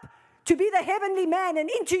rise up to be the heavenly man and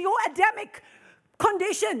into your Adamic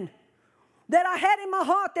condition that I had in my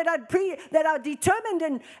heart, that I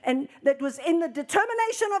determined and that was in the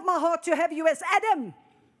determination of my heart to have you as Adam.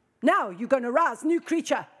 Now you're going to rise, new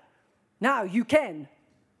creature. Now you can.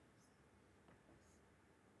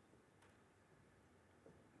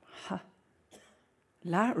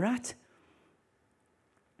 Right?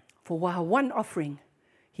 For while one offering,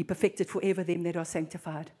 he perfected forever them that are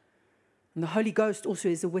sanctified. And the Holy Ghost also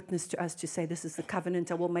is a witness to us to say, this is the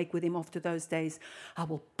covenant I will make with them after those days. I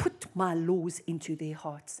will put my laws into their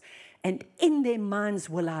hearts, and in their minds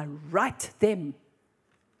will I write them.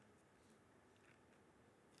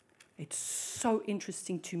 It's so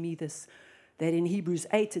interesting to me that in Hebrews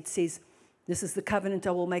 8 it says, this is the covenant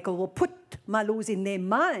I will make. I will put my laws in their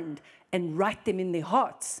mind and write them in their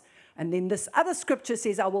hearts. And then this other scripture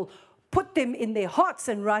says, I will put them in their hearts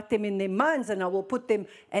and write them in their minds, and I will put them,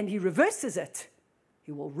 and he reverses it.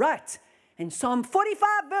 He will write. And Psalm 45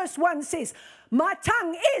 verse 1 says, my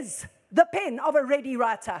tongue is the pen of a ready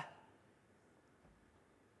writer.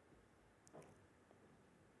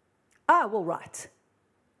 I will write.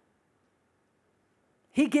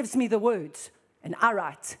 He gives me the words, and I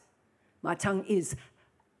write. My tongue is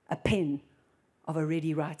a pen of a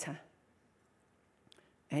ready writer.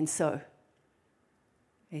 And so,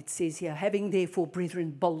 it says here, having therefore,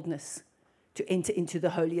 brethren, boldness to enter into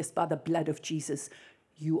the holiest by the blood of Jesus,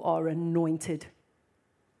 you are anointed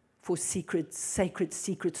for sacred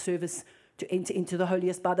service, to enter into the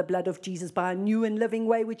holiest by the blood of Jesus, by a new and living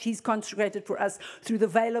way which he's consecrated for us through the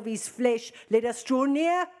veil of his flesh. Let us draw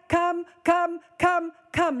near. Come.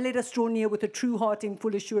 Let us draw near with a true heart in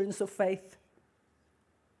full assurance of faith.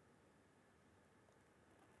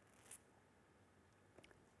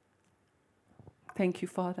 Thank you,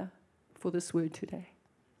 Father, for this word today.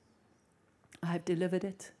 I have delivered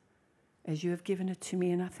it as you have given it to me,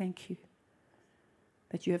 and I thank you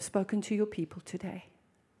that you have spoken to your people today.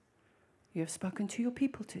 You have spoken to your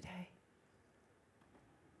people today.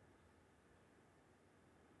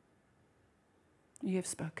 You have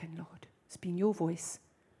spoken, Lord. It's been your voice.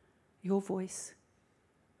 Your voice.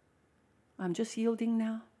 I'm just yielding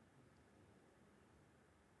now.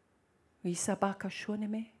 Isabaka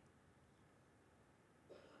shoneme.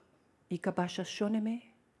 Ikabasha shoneme.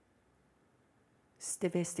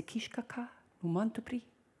 Steveste kishkaka. Numantupri.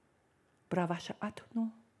 Bravasha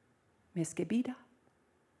atno. Meskebida.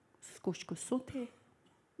 Skoshkosote.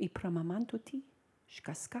 Ipramamantoti.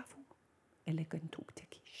 Shkaskafu.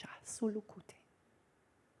 Elegantukteki. Shasolukute.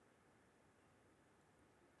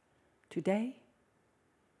 Today,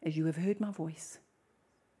 as you have heard my voice,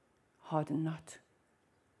 harden not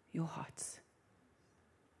your hearts.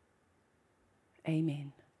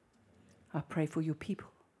 Amen. I pray for your people.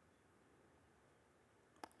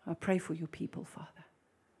 I pray for your people, Father.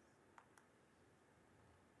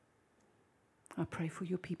 I pray for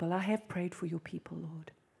your people. I have prayed for your people,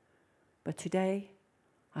 Lord. But today,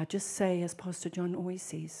 I just say, as Pastor John always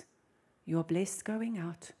says, you are blessed going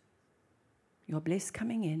out. You are blessed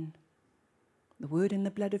coming in. The word and the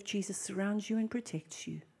blood of Jesus surrounds you and protects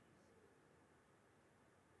you.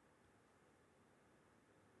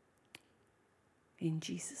 In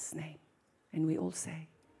Jesus' name. And we all say,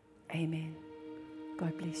 Amen.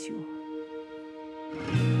 God bless you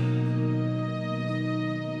all.